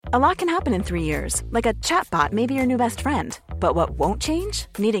A lot can happen in 3 years, like a chatbot may be your new best friend. But what won't change?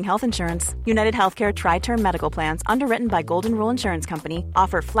 Needing health insurance. United Healthcare Tri-Term Medical Plans, underwritten by Golden Rule Insurance Company,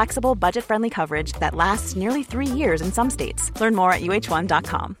 offer flexible, budget-friendly coverage that lasts nearly 3 years in some states. Learn more at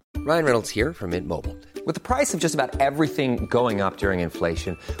uh1.com. Ryan Reynolds here from Mint Mobile. With the price of just about everything going up during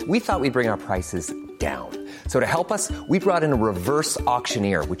inflation, we thought we'd bring our prices down. So to help us, we brought in a reverse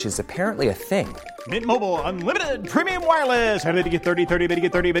auctioneer, which is apparently a thing. Mint Mobile Unlimited Premium Wireless. How to get 30, 30, bit to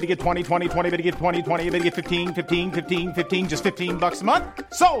get 30, bit to get 20, 20, 20, bit to get 20, 20, bit to get 15, 15, 15, 15, just $15 a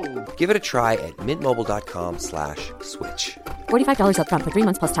month? Sold! Give it a try at mintmobile.com/switch. $45 up front for 3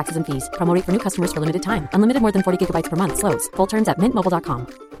 months plus taxes and fees. Promo rate for new customers for limited time. Unlimited more than 40 gigabytes per month. Slows full terms at mintmobile.com.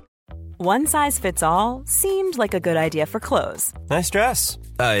 One size fits all seemed like a good idea for clothes. Nice dress.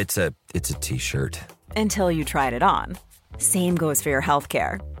 It's a t-shirt. Until you tried it on. Same goes for your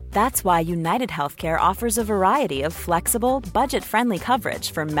healthcare. That's why United Healthcare offers a variety of flexible, budget-friendly coverage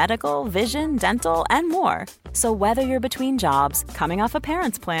for medical, vision, dental, and more. So whether you're between jobs, coming off a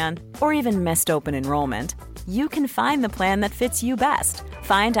parent's plan, or even missed open enrollment, you can find the plan that fits you best.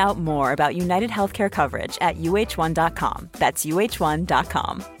 Find out more about United Healthcare coverage at uh1.com. That's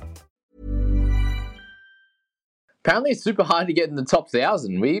uh1.com. Apparently, it's super hard to get in the top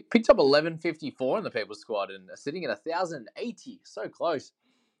 1,000. We picked up 1154 in the People's Squad and are sitting at 1,080. So close.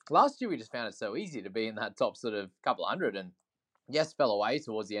 Last year, we just found it so easy to be in that top sort of couple hundred, and yes, fell away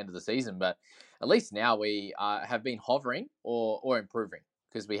towards the end of the season, but at least now we have been hovering or improving,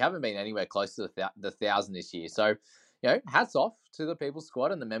 because we haven't been anywhere close to the 1,000 this year. So, hats off to the People's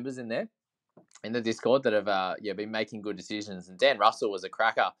Squad and the members in there in the Discord that have been making good decisions. And Dan Russell was a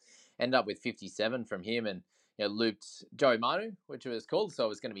cracker. Ended up with 57 from him, and looped Joey Manu, which was cool. So it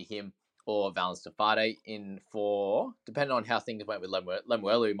was going to be him or Valens Tafade in for, depending on how things went with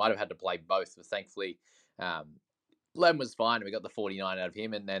Lemuelu, we might have had to play both, but thankfully Lem was fine, and we got the 49 out of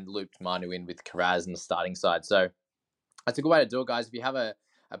him, and then looped Manu in with Karaz in the starting side. So that's a good way to do it, guys. If you have a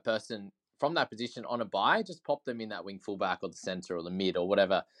person from that position on a bye, just pop them in that wing fullback or the centre or the mid or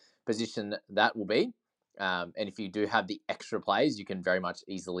whatever position that will be. And if you do have the extra plays, you can very much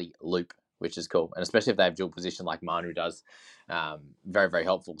easily loop, which is cool. And especially if they have dual position like Manu does, very, very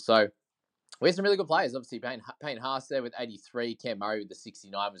helpful. So we had some really good players. Obviously, Payne Haas there with 83. Cam Murray with the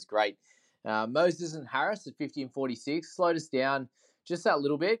 69 was great. Moses and Harris at 50 and 46 slowed us down just that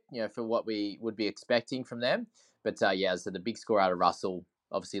little bit, for what we would be expecting from them. But so the big score out of Russell,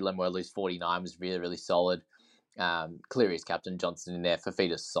 obviously Lemuelu's 49 was really, really solid. Cleary's captain, Johnson in there.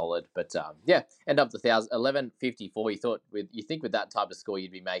 Fafita's solid. But end up the 1154. You think with that type of score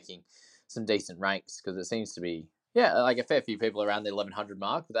you'd be making some decent ranks, because it seems to be like a fair few people around the 1100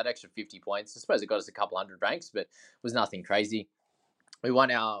 mark with that extra 50 points. I suppose it got us a couple hundred ranks, but was nothing crazy. We won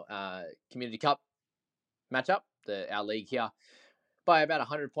our Community Cup matchup, our league here, by about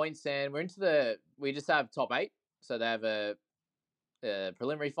 100 points, and we just have top 8. So they have a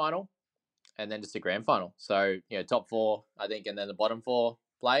preliminary final and then just a grand final. So, top 4, I think, and then the bottom 4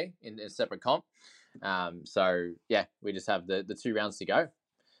 play in a separate comp. We just have the 2 rounds to go.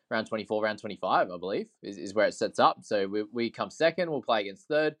 Round 24, round 25, I believe, is where it sets up. So we come second. We'll play against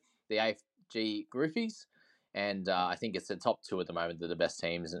third, the AFG Groupies. And I think it's the top 2 at the moment. They're the best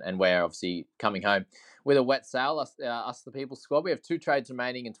teams. And we're obviously coming home with a wet sail, us the People's Squad. We have 2 trades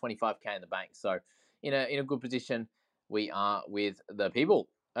remaining and 25K in the bank. So in a good position, we are with the people.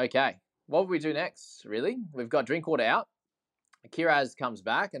 Okay, what will we do next, really? We've got Drinkwater out. Kiraz comes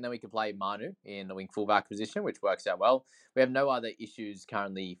back, and then we can play Manu in the wing fullback position, which works out well. We have no other issues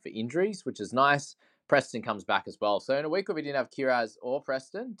currently for injuries, which is nice. Preston comes back as well. So in a week where we didn't have Kiraz or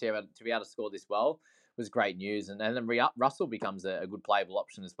Preston, to be able to score this well was great news. And then Russell becomes a good playable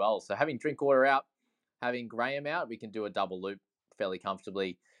option as well. So having Drinkwater out, having Graham out, we can do a double loop fairly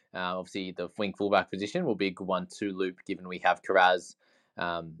comfortably. Obviously, the wing fullback position will be a good one to loop, given we have Kiraz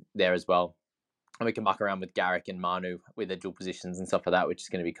there as well. And we can muck around with Garrick and Manu with their dual positions and stuff like that, which is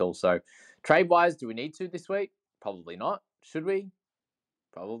going to be cool. So trade-wise, do we need to this week? Probably not. Should we?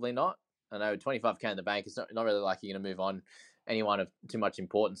 Probably not. I know 25K in the bank is not really like you're going to move on anyone of too much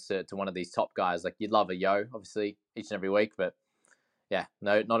importance to one of these top guys. Like, you'd love a Yo, obviously, each and every week. But,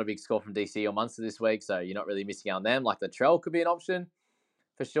 not a big score from DC or Munster this week, so you're not really missing out on them. Like, Latrell could be an option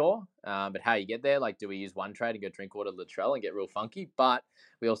for sure. But how you get there, like, do we use one trade and go Drinkwater Latrell and get real funky? But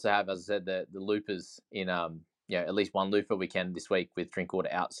we also have, as I said, the loopers in, at least one looper we can this week with Drinkwater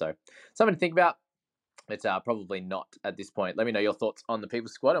out. So something to think about. It's probably not at this point. Let me know your thoughts on the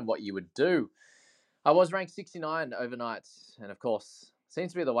People's Squad and what you would do. I was ranked 69 overnight, and of course,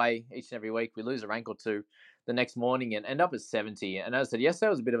 seems to be the way each and every week. We lose a rank or two the next morning and end up at 70. And as I said, yesterday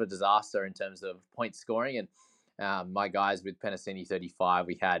was a bit of a disaster in terms of point scoring, and My guys with Penasini 35,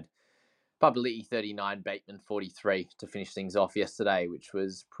 we had Papali'i 39, Bateman 43 to finish things off yesterday, which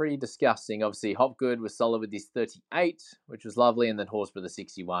was pretty disgusting. Obviously, Hopgood was solid with his 38, which was lovely, and then Horsburgh the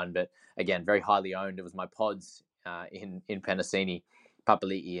 61. But again, very highly owned. It was my pods in Penasini,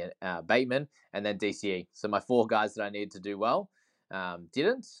 Papali'i, Bateman, and then DCE. So my 4 guys that I needed to do well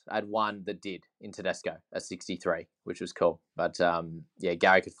didn't. I had one that did in Tedesco at 63, which was cool. But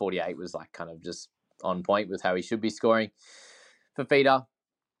Garrick at 48 was like kind of just on point with how he should be scoring. Fafita,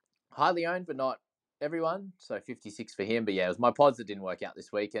 highly owned, but not everyone. So 56 for him. But yeah, it was my pods that didn't work out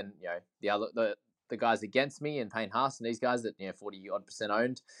this week. And, the guys against me and Payne Haas and these guys that, 40-odd%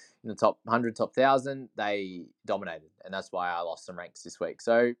 owned in the top 100, top 1,000, they dominated. And that's why I lost some ranks this week.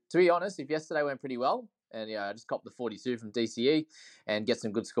 So to be honest, if yesterday went pretty well, and I just copped the 42 from DCE and get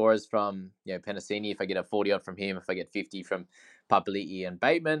some good scorers from Penasini. If I get a 40-odd from him, if I get 50 from Papali'i and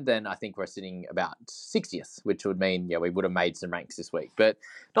Bateman, then I think we're sitting about 60th, which would mean we would have made some ranks this week. But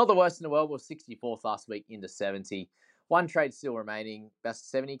not the worst in the world. We're 64th last week into 70. One trade still remaining, best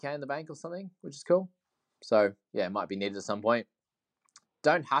 70k in the bank or something, which is cool. So yeah, it might be needed at some point.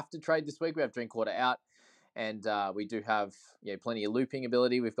 Don't have to trade this week. We have Drinkwater out. And we do have plenty of looping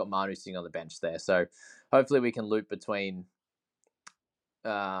ability. We've got Manu sitting on the bench there. So hopefully we can loop between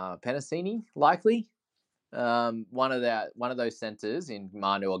Penasini, likely. One of those centres in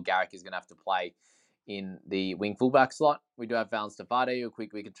Manu or Garrick is going to have to play in the wing fullback slot. We do have Valen Stefade.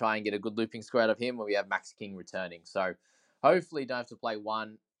 We could try and get a good looping score out of him, where we have Max King returning. So hopefully don't have to play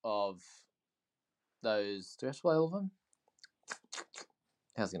one of those. Do we have to play all of them?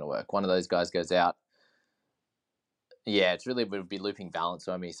 How's it going to work? One of those guys goes out. Yeah, it would be looping balance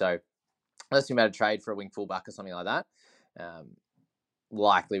on me. So unless we made a trade for a wing fullback or something like that,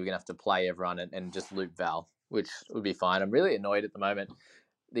 likely we're going to have to play everyone and just loop Val, which would be fine. I'm really annoyed at the moment.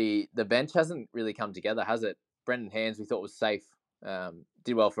 The bench hasn't really come together, has it? Brendan Hands, we thought was safe.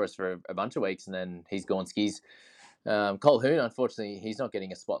 Did well for us for a bunch of weeks, and then he's gone skis. Cole Hoon, unfortunately, he's not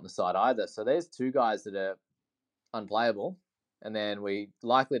getting a spot in the side either. So there's 2 guys that are unplayable. And then we're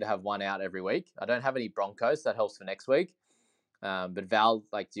likely to have one out every week. I don't have any Broncos. So that helps for next week. But Val,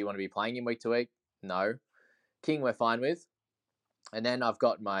 do you want to be playing him week to week? No. King, we're fine with. And then I've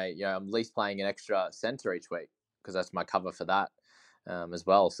got my, I'm at least playing an extra centre each week because that's my cover for that as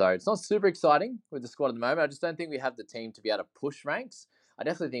well. So it's not super exciting with the squad at the moment. I just don't think we have the team to be able to push ranks. I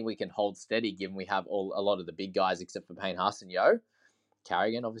definitely think we can hold steady given we have a lot of the big guys except for Payne Haas and Yo.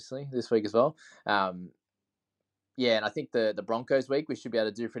 Carrigan, obviously, this week as well. And I think the Broncos week, we should be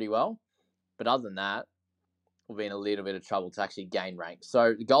able to do pretty well. But other than that, we'll be in a little bit of trouble to actually gain ranks.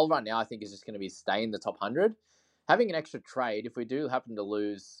 So the goal right now, I think, is just going to be stay in the top 100. Having an extra trade, if we do happen to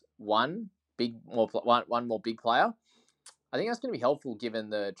lose one more big player, I think that's going to be helpful given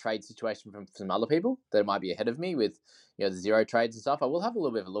the trade situation from some other people that might be ahead of me with the 0 trades and stuff. I will have a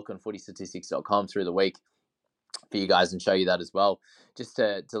little bit of a look on footystatistics.com through the week for you guys and show you that as well, just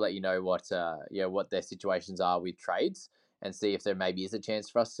to let you know what their situations are with trades and see if there maybe is a chance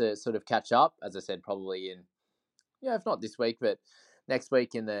for us to sort of catch up. As I said, probably in if not this week, but next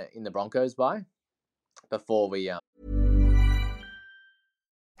week in the Broncos bye before we.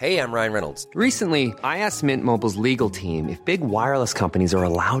 Hey, I'm Ryan Reynolds. Recently, I asked Mint Mobile's legal team if big wireless companies are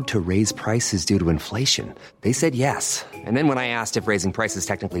allowed to raise prices due to inflation. They said yes. And then when I asked if raising prices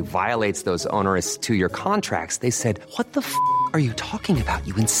technically violates those onerous 2-year contracts, they said, "What the f*** are you talking about,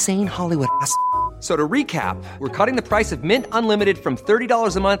 you insane Hollywood ass?" So to recap, we're cutting the price of Mint Unlimited from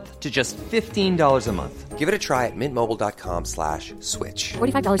 $30 a month to just $15 a month. Give it a try at mintmobile.com/switch.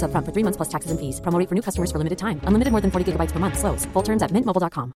 $45 up front for 3 months plus taxes and fees. Promo rate for new customers for limited time. Unlimited more than 40 gigabytes per month. Slows full terms at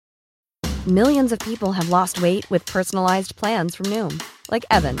mintmobile.com. Millions of people have lost weight with personalized plans from Noom. Like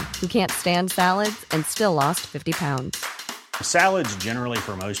Evan, who can't stand salads and still lost 50 pounds. Salads generally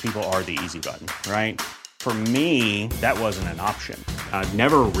for most people are the easy button, right? For me, that wasn't an option. I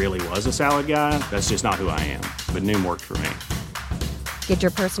never really was a salad guy. That's just not who I am. But Noom worked for me. Get your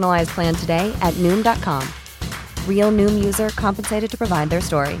personalized plan today at Noom.com. Real Noom user compensated to provide their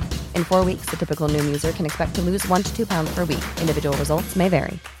story. In 4 weeks, the typical Noom user can expect to lose 1 to 2 pounds per week. Individual results may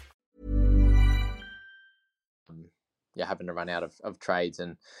vary. Happen to run out of trades.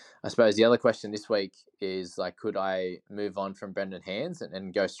 And I suppose the other question this week is, could I move on from Brendan Hands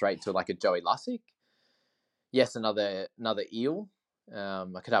and go straight to a Joey Lussick? Yes, another eel. I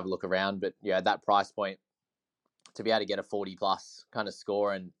could have a look around, but at that price point, to be able to get a 40-plus kind of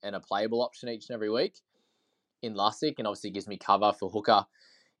score and a playable option each and every week in Lussick, and obviously gives me cover for hooker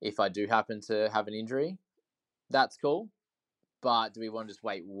if I do happen to have an injury, that's cool. But do we want to just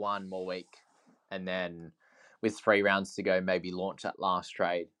wait one more week and then with 3 rounds to go, maybe launch that last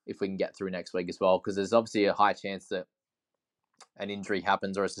trade if we can get through next week as well, because there's obviously a high chance that an injury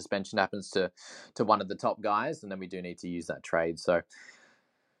happens or a suspension happens to one of the top guys, and then we do need to use that trade. So,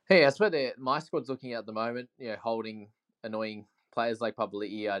 hey, that's where my squad's looking at the moment, holding annoying players like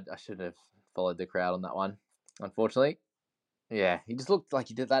Papali'i. I should have followed the crowd on that one, unfortunately. Yeah, he just looked like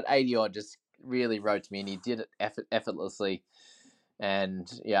he did that 80-odd, just really wrote to me, and he did it effortlessly.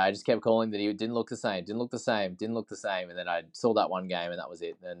 And, yeah, I just kept calling that he didn't look the same. And then I saw that one game, and that was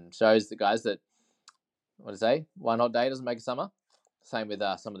it. And shows the guys that, what to say, one hot day doesn't make a summer. Same with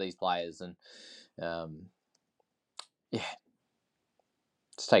some of these players. And,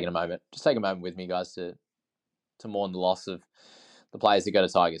 just taking a moment. Just take a moment with me, guys, to mourn the loss of the players that go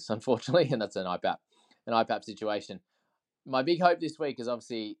to Tigers, unfortunately. And that's an IPAP situation. My big hope this week is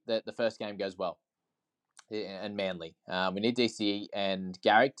obviously that the first game goes well. And Manly. We need DCE and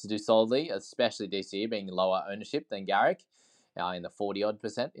Garrick to do solidly, especially DCE being lower ownership than Garrick, in the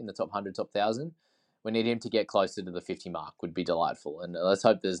 40-odd% in the top 100, top 1,000. We need him to get closer to the 50 mark, would be delightful. And let's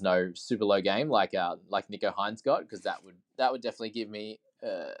hope there's no super low game like Nicho Hynes got, because that would definitely give me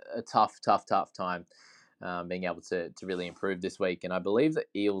a tough time being able to really improve this week. And I believe the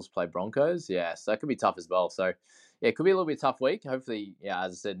Eels play Broncos. Yeah, so that could be tough as well. So, yeah, it could be a little bit tough week. Hopefully, yeah,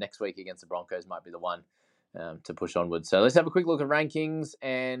 as I said, next week against the Broncos might be the one to push onward. So let's have a quick look at rankings.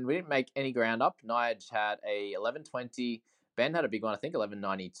 And we didn't make any ground up. Nige had a 11.20. Ben had a big one, I think,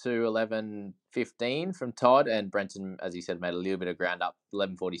 11.92, 11.15 from Todd. And Brenton, as he said, made a little bit of ground up,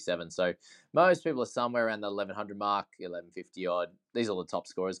 11.47. So most people are somewhere around the 1100 mark, 11.50 odd. These are all the top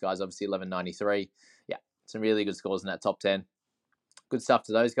scorers, guys. Obviously, 11.93. Yeah, some really good scores in that top 10. Good stuff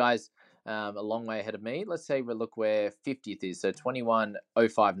to those guys. A long way ahead of me. Let's say we look where 50th is. So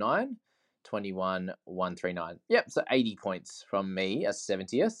 21.059. 21.139. Yep, so 80 points from me as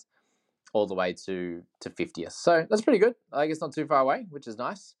 70th all the way to 50th. So that's pretty good. I guess not too far away, which is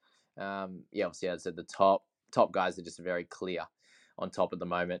nice. Obviously, as I said, the top guys are just very clear on top at the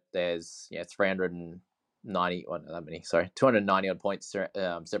moment. There's 290 odd points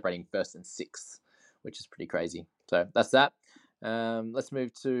separating first and sixth, which is pretty crazy. So that's that. Let's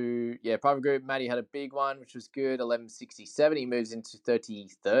move to, private group. Matty had a big one, which was good, 11.67. He moves into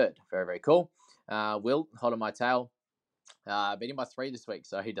 33rd. Very, very cool. Will, hot on my tail. Beat him by 3 this week,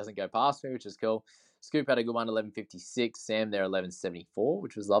 so he doesn't go past me, which is cool. Scoop had a good one, 11.56. Sam there, 11.74,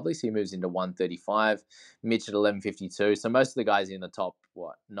 which was lovely. So he moves into 135. Mitch at 11.52. So most of the guys in the top,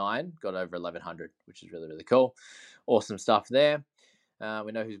 9 got over 1100, which is really, really cool. Awesome stuff there.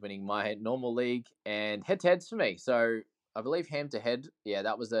 We know who's winning my normal league. And head-to-heads for me. So I believe head-to-head,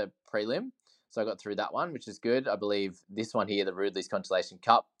 that was a prelim. So I got through that one, which is good. I believe this one here, the Rudley's Consolation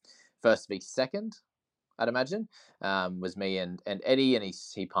Cup, first v second, I'd imagine, was me and Eddie, and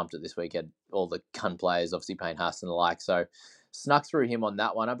he pumped it this week. Had all the gun players, obviously Payne Haas and the like. So snuck through him on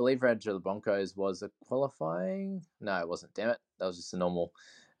that one. I believe Red to the Broncos was a qualifying. No, it wasn't. Damn it, that was just a normal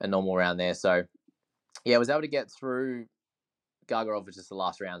round there. So I was able to get through Gargarov, which is the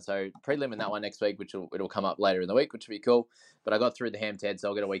last round. So prelim in that one next week, which it'll come up later in the week, which will be cool. But I got through the ham-ted, so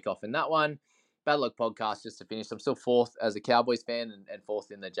I'll get a week off in that one. Bad Luck Podcast, just to finish. I'm still 4th as a Cowboys fan and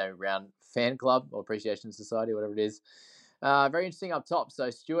 4th in the Jamie Brown fan club or appreciation society, whatever it is. Very interesting up top. So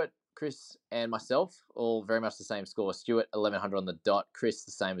Stuart, Chris, and myself, all very much the same score. Stuart, 1100 on the dot. Chris,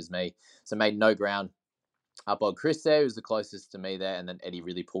 the same as me. So made no ground up on Chris there, who was the closest to me there, and then Eddie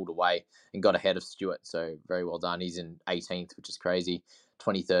really pulled away and got ahead of Stuart. So very well done. He's in 18th, which is crazy.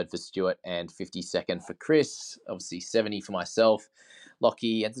 23rd for Stuart and 52nd for Chris. Obviously 70 for myself.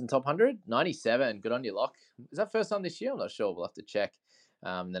 Lockie ends in top 100, 97. Good on you, Lock. Is that first time this year? I'm not sure. We'll have to check.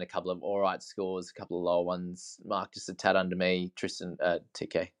 Then a couple of all right scores, a couple of lower ones. Mark just a tad under me. Tristan,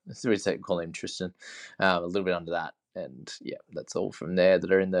 TK. That's what we call him, Tristan. A little bit under that. And that's all from there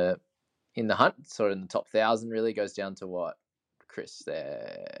that are in the hunt. Sort of in the top 1,000 really goes down to what? Chris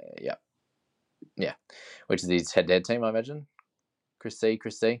there. Yeah. Which is his head-to-head team, I imagine. Chris C.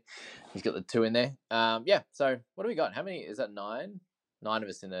 He's got the 2 in there. So what do we got? How many? Is that 9? 9 of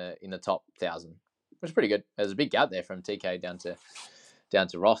us in the top 1,000, which is pretty good. There's a big gap there from TK down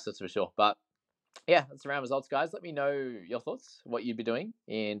to Ross, that's for sure. But that's the round results, guys. Let me know your thoughts, what you'd be doing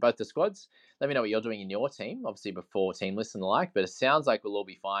in both the squads. Let me know what you're doing in your team, obviously before team lists and the like. But it sounds like we'll all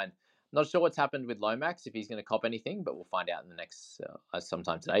be fine. Not sure what's happened with Lomax, if he's going to cop anything, but we'll find out in the next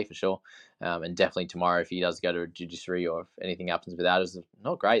sometime today for sure. And definitely tomorrow if he does go to a judiciary or if anything happens without us.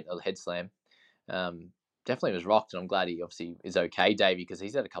 Not great, that was a head slam. Definitely was rocked, and I'm glad he obviously is okay, Davey, because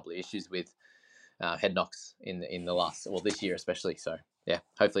he's had a couple of issues with head knocks in the last, this year especially. So,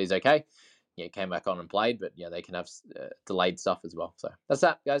 hopefully he's okay. Came back on and played, but they can have delayed stuff as well. So that's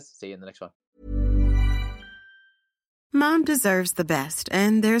that, guys. See you in the next one. Mom deserves the best,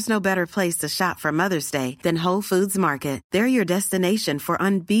 and there's no better place to shop for Mother's Day than Whole Foods Market. They're your destination for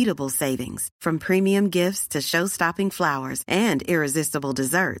unbeatable savings, from premium gifts to show-stopping flowers and irresistible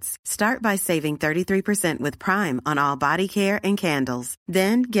desserts. Start by saving 33% with Prime on all body care and candles.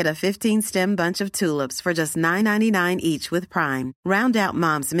 Then get a 15-stem bunch of tulips for just $9.99 each with Prime. Round out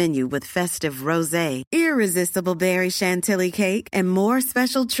Mom's menu with festive rosé, irresistible berry chantilly cake, and more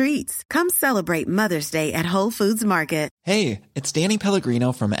special treats. Come celebrate Mother's Day at Whole Foods Market. Hey, it's Danny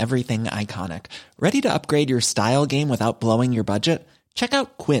Pellegrino from Everything Iconic. Ready to upgrade your style game without blowing your budget? Check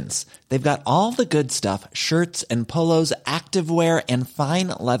out Quince. They've got all the good stuff, shirts and polos, activewear, and fine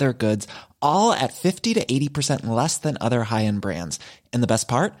leather goods, all at 50 to 80% less than other high-end brands. And the best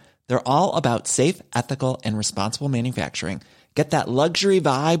part? They're all about safe, ethical, and responsible manufacturing. Get that luxury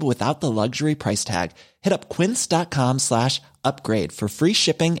vibe without the luxury price tag. Hit up quince.com/upgrade for free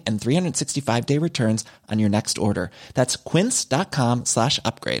shipping and 365-day returns on your next order. That's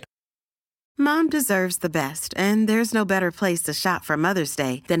quince.com/upgrade. Mom deserves the best, and there's no better place to shop for Mother's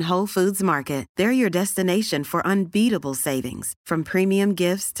Day than Whole Foods Market. They're your destination for unbeatable savings, from premium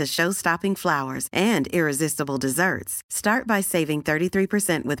gifts to show-stopping flowers and irresistible desserts. Start by saving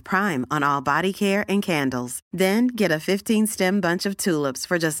 33% with Prime on all body care and candles. Then get a 15-stem bunch of tulips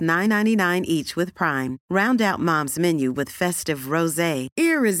for just $9.99 each with Prime. Round out Mom's menu with festive rosé,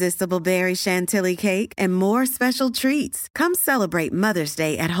 irresistible berry chantilly cake, and more special treats. Come celebrate Mother's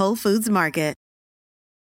Day at Whole Foods Market.